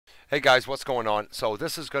Hey guys, what's going on? So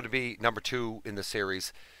this is going to be number 2 in the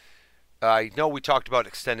series. I know we talked about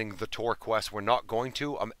extending the Tor quest. We're not going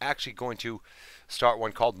to. I'm actually going to start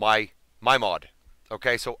one called MyMod.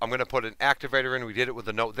 Okay, so I'm going to put an activator in. We did it with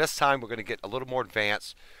a note. This time we're going to get a little more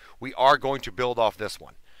advanced. We are going to build off this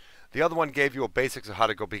one. The other one gave you a basics of how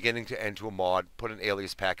to go beginning to end to a mod, put an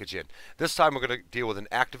alias package in. This time we're going to deal with an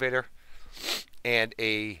activator and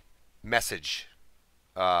a message,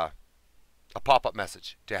 a pop-up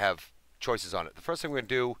message to have choices on it. The first thing we're going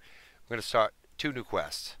to do, we're going to start 2 new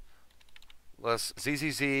quests. Let's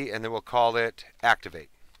ZZZ, and then we'll call it Activate.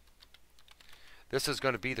 This is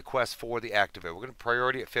going to be the quest for the Activator. We're going to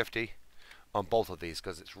priority at 50 on both of these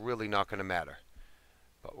because it's really not going to matter.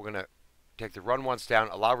 But we're going to take the run once down,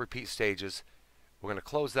 allow repeat stages. We're going to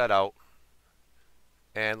close that out.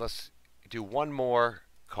 And let's do one more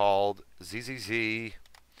called ZZZ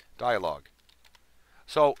Dialogue.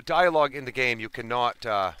 So dialogue in the game, you cannot,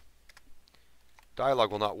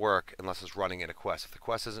 dialogue will not work unless it's running in a quest. If the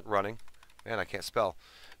quest isn't running, man, I can't spell,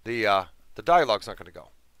 the dialogue's not going to go,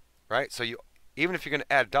 right? So even if you're going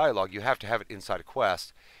to add dialogue, you have to have it inside a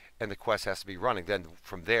quest, and the quest has to be running. Then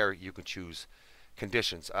from there, you can choose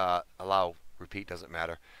conditions. Allow, repeat, doesn't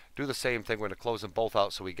matter. Do the same thing. We're going to close them both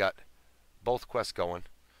out so we got both quests going.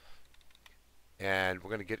 And we're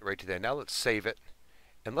going to get right to there. Now let's save it.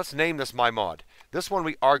 And let's name this MyMod. This one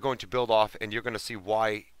we are going to build off, and you're going to see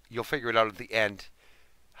why. You'll figure it out at the end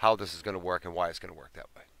how this is going to work and why it's going to work that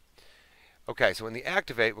way. Okay, so in the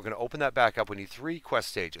Activate, we're going to open that back up. We need 3 quest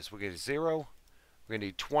stages. We're going to need 0, we're going to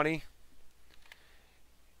need 20,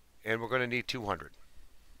 and we're going to need 200.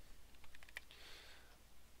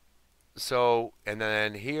 So, and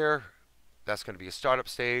then here, that's going to be a startup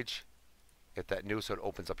stage. Get that new so it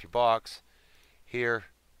opens up your box. Here,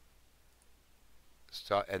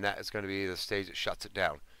 and that is going to be the stage that shuts it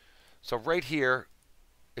down. So right here,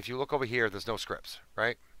 if you look over here, there's no scripts,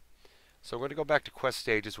 right? So we're going to go back to quest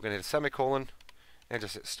stages. We're going to hit a semicolon and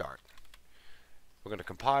just hit start. We're going to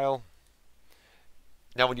compile.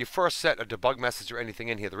 Now when you first set a debug message or anything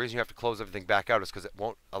in here, the reason you have to close everything back out is because it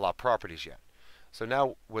won't allow properties yet. So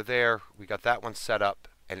now we're there. We got that one set up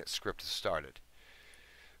and its script is started.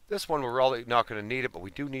 This one we're really not going to need it, but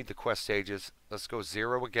we do need the quest stages. Let's go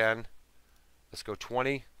 0 again. Let's go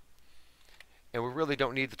 20. And we really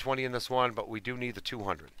don't need the 20 in this one, but we do need the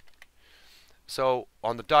 200. So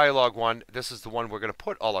on the dialogue one, this is the one we're going to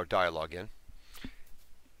put all our dialogue in.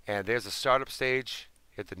 And there's a startup stage.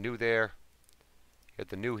 Hit the new there. Hit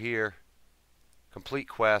the new here. Complete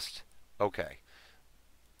quest. Okay.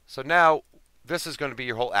 So now this is going to be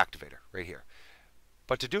your whole activator right here.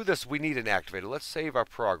 But to do this, we need an activator. Let's save our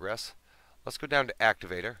progress. Let's go down to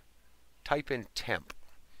Activator. Type in temp.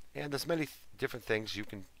 And there's many different things you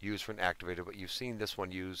can use for an activator, but you've seen this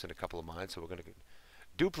one used in a couple of mine, so we're going to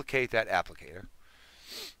duplicate that applicator.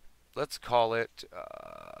 Let's call it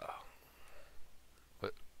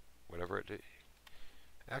whatever it is,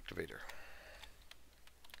 activator.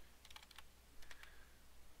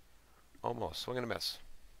 Almost swing and a miss.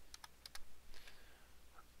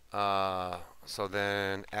 So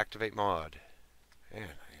then activate mod. Man, I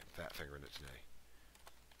am fat fingering it today.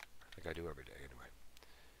 I think I do every day anyway.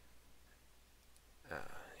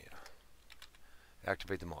 Yeah.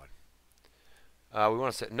 Activate the mod. We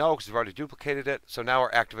want to set no because we've already duplicated it. So now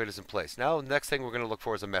our activator is in place. Now the next thing we're going to look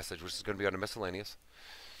for is a message, which is going to be under miscellaneous.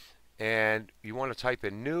 And you want to type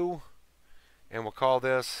in new, and we'll call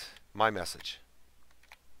this my message.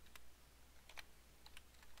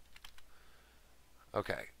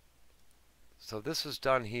 Okay. So this is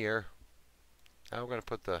done here. Now we're going to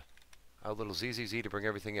put our little ZZZ to bring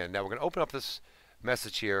everything in. Now we're going to open up this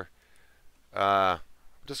message here. I'm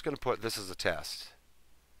just going to put this as a test.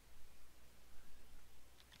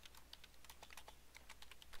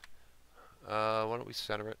 Why don't we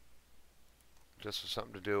center it? Just for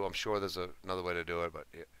something to do. I'm sure there's another way to do it, but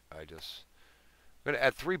I'm going to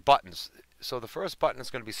add 3 buttons. So the first button is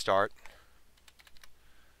going to be start.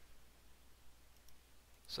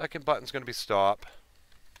 Second button is going to be stop.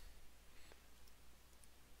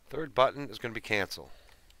 Third button is going to be cancel.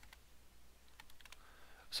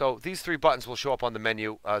 So these 3 buttons will show up on the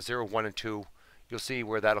menu, 0, 1, and 2. You'll see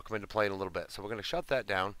where that'll come into play in a little bit. So we're going to shut that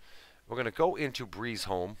down. We're going to go into Breeze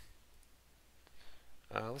Home.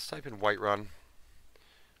 Let's type in Whiterun.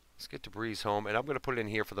 Let's get to Breeze Home, and I'm going to put it in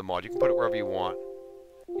here for the mod. You can put it wherever you want.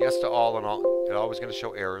 Yes to all and all. It's always going to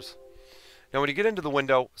show errors. Now when you get into the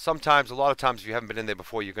window, a lot of times if you haven't been in there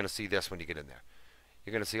before, you're going to see this when you get in there.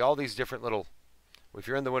 You're going to see all these different little, if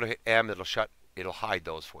you're in the window, hit M, it'll hide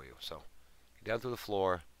those for you. So down through the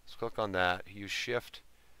floor. Let's click on that. Use Shift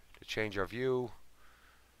to change our view.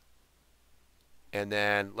 And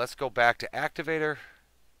then let's go back to Activator.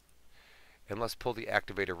 And let's pull the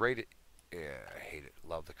Activator right. Yeah, I hate it.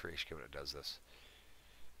 Love the creation kit when it does this.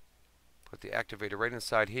 Put the Activator right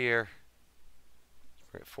inside here.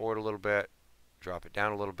 Bring it forward a little bit. Drop it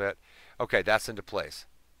down a little bit. Okay, that's into place.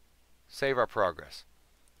 Save our progress.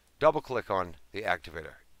 Double click on the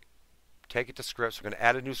Activator. Take it to scripts. We're going to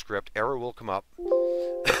add a new script. Error will come up.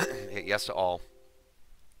 Hit yes to all.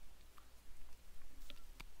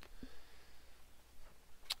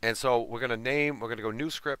 And so we're going to go new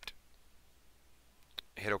script.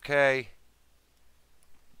 Hit OK.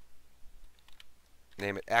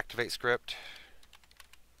 Name it Activate script.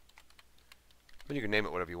 I mean, you can name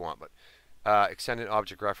it whatever you want, but extended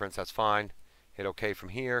object reference, that's fine. Hit OK from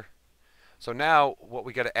here. So now what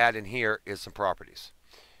we got to add in here is some properties.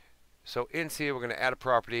 So in here we're going to add a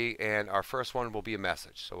property, and our first one will be a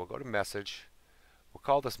message. So we'll go to message. We'll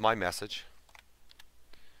call this MyMessage.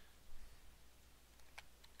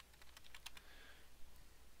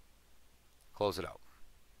 Close it out.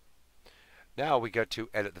 Now we got to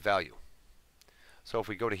edit the value. So if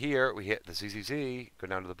we go to here, we hit the ZZZ, go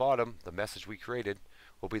down to the bottom, the message we created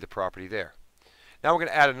will be the property there. Now we're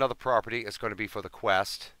going to add another property. It's going to be for the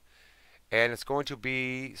quest. And it's going to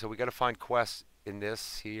be, so we got to find quest in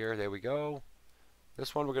this here. There we go.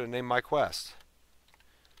 This one we're going to name MyQuest.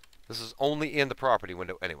 This is only in the property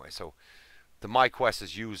window anyway. So the MyQuest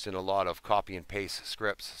is used in a lot of copy and paste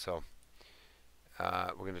scripts. So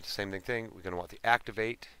we're going to do the same thing. We're going to want the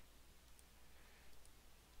Activate.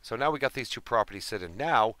 So now we got these two properties sitting.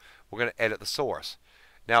 Now we're going to edit the source.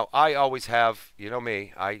 Now I always have, you know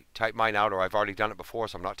me, I type mine out, or I've already done it before,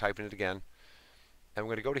 so I'm not typing it again. And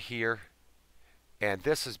we're going to go to here, and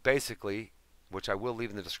this is basically, which I will leave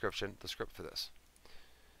in the description, the script for this.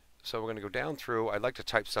 So we're going to go down through. I'd like to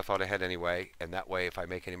type stuff out ahead anyway, and that way if I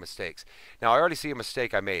make any mistakes. Now I already see a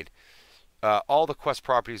mistake I made. All the quest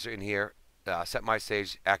properties are in here. Set my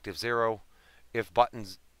stage active 0. If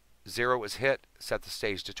buttons 0 is hit, set the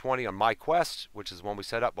stage to 20 on MyQuest, which is the one we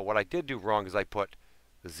set up. But what I did do wrong is I put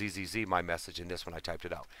the ZZZ my message in this when I typed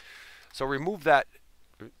it out. So remove that.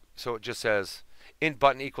 So it just says in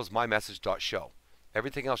button equals MyMessage.Show.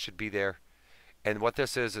 Everything else should be there. And what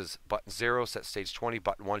this is button 0 set stage 20,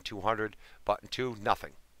 button 1 200, button 2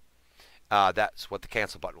 nothing. That's what the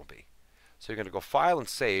cancel button will be. So you're going to go file and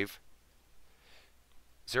save.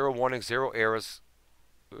 0 warnings, 0 errors.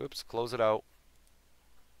 Oops, close it out.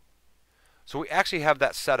 So we actually have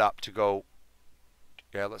that set up to go,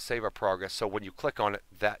 yeah, let's save our progress. So when you click on it,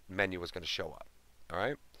 that menu is going to show up. All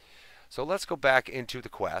right. So let's go back into the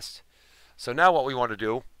quest. So now what we want to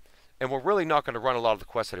do, and we're really not going to run a lot of the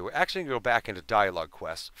quests today. We're actually going to go back into dialogue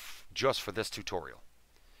quests just for this tutorial.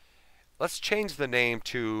 Let's change the name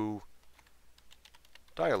to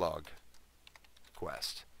dialogue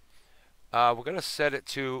quest. We're going to set it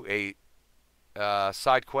to a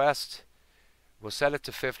side quest. We'll set it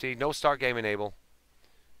to 50. No start game enable.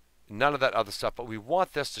 None of that other stuff. But we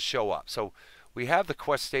want this to show up. So we have the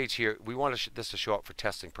quest stage here. We want this to show up for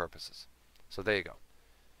testing purposes. So there you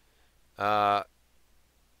go.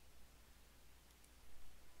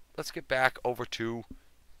 Let's get back over to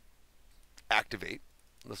Activate.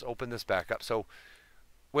 Let's open this back up. So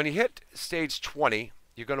when you hit stage 20,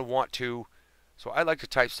 you're going to want to, so I like to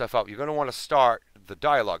type stuff out. You're going to want to start the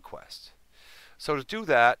dialogue quest. So to do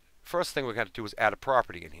that, first thing we're going to do is add a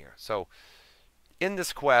property in here. So in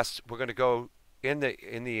this quest, we're going to go in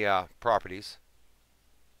the properties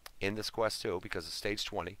in this quest too, because it's stage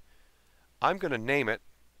 20. I'm going to name it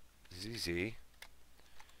ZZ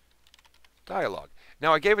dialogue.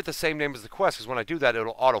 Now I gave it the same name as the quest because when I do that,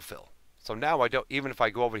 it'll autofill. So now I don't, even if I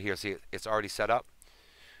go over here, see it's already set up.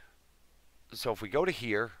 So if we go to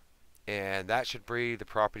here, and that should bring the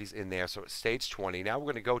properties in there. So it's stage 20. Now we're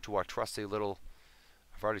going to go to our trusty little,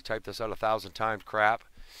 I've already typed this out 1,000 times, crap.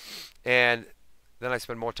 And then I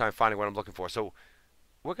spend more time finding what I'm looking for. So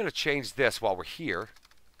we're going to change this while we're here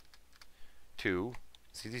to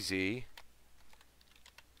ZZZ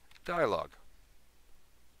dialogue.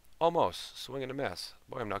 Almost. Swing and a miss.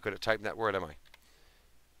 Boy, I'm not good at typing that word, am I?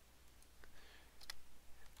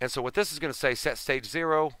 And so what this is going to say, set stage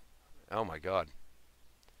 0. Oh my God.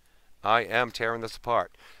 I am tearing this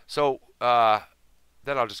apart. So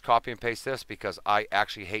then I'll just copy and paste this because I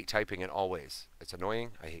actually hate typing in always. It's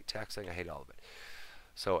annoying. I hate texting. I hate all of it.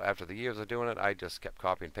 So after the years of doing it, I just kept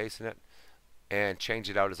copying and pasting it and change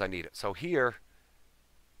it out as I need it. So here,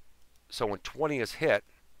 so when 20 is hit,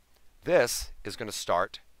 this is going to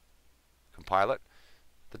start, compile it,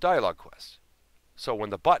 the dialogue quest. So when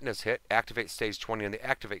the button is hit, activate stage 20 in the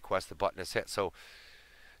activate quest, the button is hit. So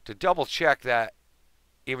to double check that,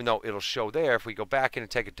 even though it'll show there, if we go back in and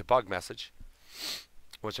take a debug message,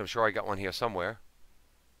 which I'm sure I got one here somewhere.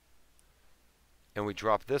 And we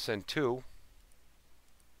drop this in too.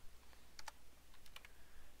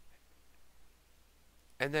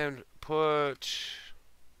 And then put,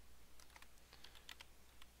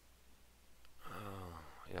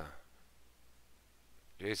 yeah.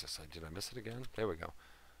 Jesus, did I miss it again? There we go.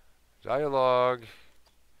 Dialogue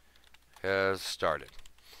has started.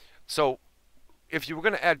 So if you were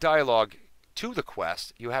going to add dialogue to the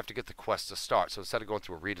quest, you have to get the quest to start. So instead of going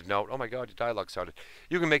through a read a note, oh my god, your dialogue started,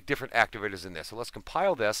 you can make different activators in there. So let's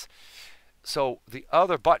compile this. So the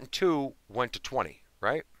other button 2 went to 20,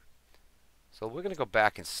 right? So we're going to go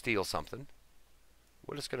back and steal something.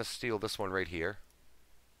 We're just going to steal this one right here.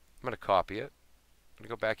 I'm going to copy it. I'm going to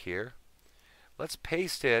go back here. Let's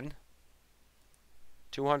paste in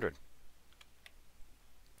 200.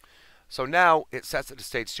 So now it sets it to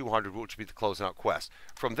stage 200, which would be the closing out quest.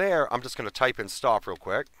 From there, I'm just going to type in stop real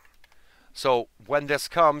quick. So when this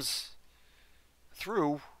comes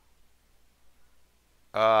through,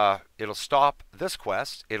 it'll stop this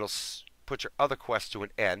quest. It'll put your other quest to an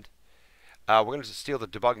end. We're going to steal the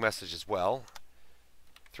debug message as well.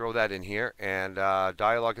 Throw that in here, and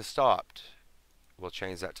dialogue is stopped. We'll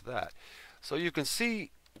change that to that. So you can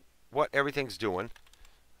see what everything's doing.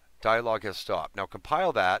 Dialogue has stopped. Now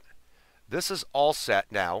compile that. This is all set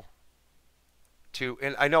now to,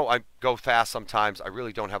 and I know I go fast sometimes. I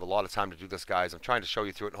really don't have a lot of time to do this, guys. I'm trying to show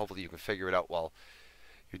you through it, and hopefully you can figure it out while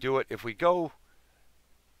you do it. If we go,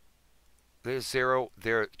 there's 0,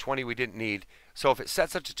 there 20 we didn't need. So if it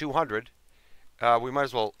sets it to 200, we might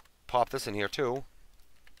as well pop this in here too.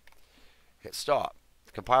 Hit stop.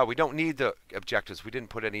 Compile. We don't need the objectives. We didn't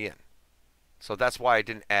put any in. So that's why I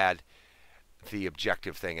didn't add the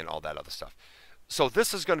objective thing and all that other stuff. So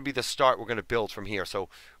this is going to be the start we're going to build from here. So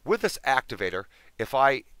with this activator, if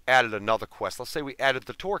I added another quest, let's say we added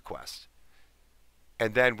the tour quest,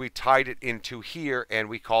 and then we tied it into here and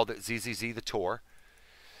we called it ZZZ the tour,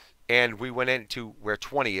 and we went into where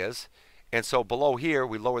 20 is, and so below here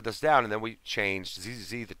we lowered this down, and then we changed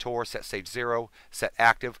ZZZ the tour, set stage 0, set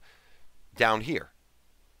active down here.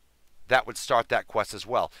 That would start that quest as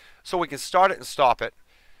well. So we can start it and stop it.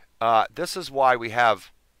 This is why we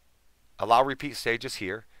have allow repeat stages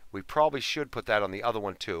here. We probably should put that on the other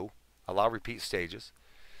one too. Allow repeat stages.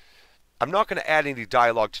 I'm not going to add any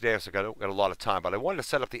dialogue today, so I don't got a lot of time, but I wanted to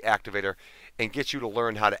set up the activator and get you to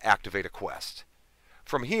learn how to activate a quest.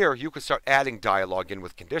 From here, you can start adding dialogue in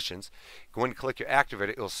with conditions. Go in and click your activator.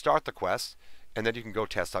 It'll start the quest, and then you can go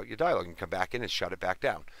test out your dialogue and come back in and shut it back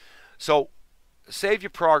down. So save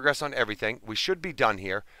your progress on everything. We should be done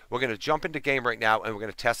here. We're going to jump into game right now, and we're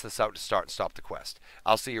going to test this out to start and stop the quest.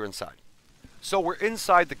 I'll see you inside. So we're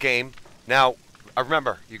inside the game. Now,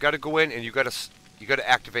 remember, you got to go in and you got to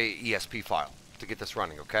activate an ESP file to get this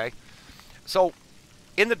running, okay? So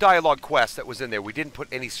in the dialogue quest that was in there, we didn't put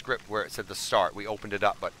any script where it said the start. We opened it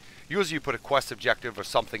up, but usually you put a quest objective or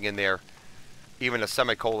something in there, even a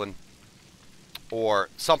semicolon or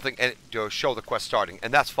something, and to show the quest starting,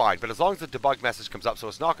 and that's fine. But as long as the debug message comes up, so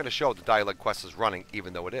it's not going to show the dialogue quest is running,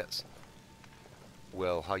 even though it is.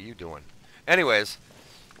 Will, how you doing? Anyways,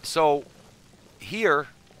 so here,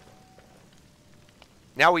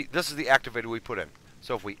 now this is the activator we put in.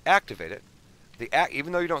 So if we activate it,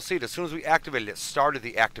 even though you don't see it, as soon as we activate it, it started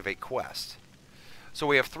the activate quest. So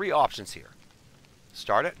we have 3 options here.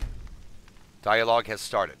 Start it. Dialogue has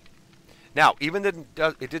started. Now, even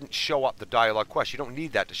though it didn't show up the dialogue quest, you don't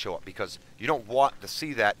need that to show up because you don't want to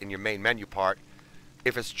see that in your main menu part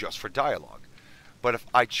if it's just for dialogue. But if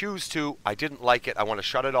I choose to, I didn't like it, I want to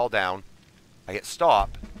shut it all down, I hit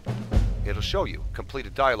stop, it'll show you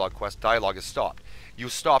completed dialogue quest, dialogue is stopped. You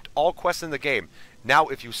stopped all quests in the game. Now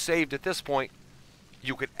if you saved at this point,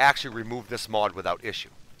 you could actually remove this mod without issue.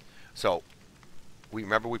 So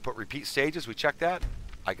remember we put repeat stages, we checked that.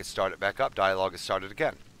 I could start it back up, dialogue is started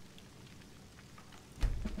again.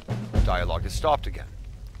 Dialogue is stopped again.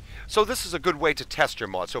 So this is a good way to test your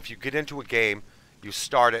mod. So if you get into a game, you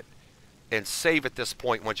start it and save at this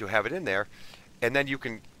point once you have it in there, and then you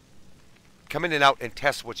can come in and out and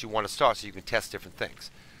test what you want to start, so you can test different things.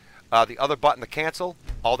 The other button, the cancel,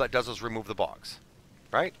 all that does is remove the box,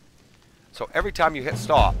 right? So every time you hit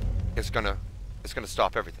stop, it's gonna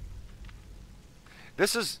stop everything.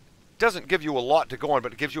 This doesn't give you a lot to go on,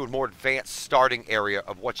 but it gives you a more advanced starting area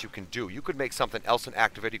of what you can do. You could make something else in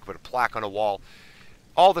Activator. You could put a plaque on a wall,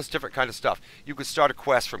 all this different kind of stuff. You could start a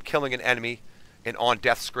quest from killing an enemy, an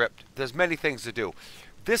on-death script. There's many things to do.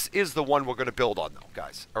 This is the one we're going to build on, though,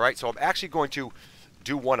 guys. All right, so I'm actually going to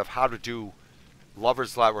do one of how to do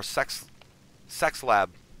Lover's Lab or Sex Lab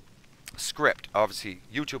script. Obviously,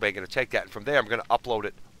 YouTube ain't going to take that. And from there, I'm going to upload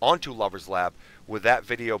it onto Lover's Lab with that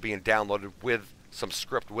video being downloaded with some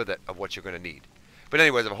script with it of what you're going to need. But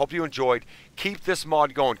anyways, I hope you enjoyed. Keep this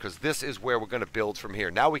mod going because this is where we're going to build from here.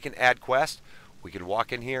 Now we can add quest. We can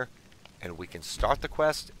walk in here and we can start the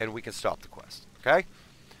quest and we can stop the quest. Okay?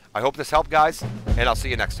 I hope this helped, guys, and I'll see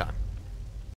you next time.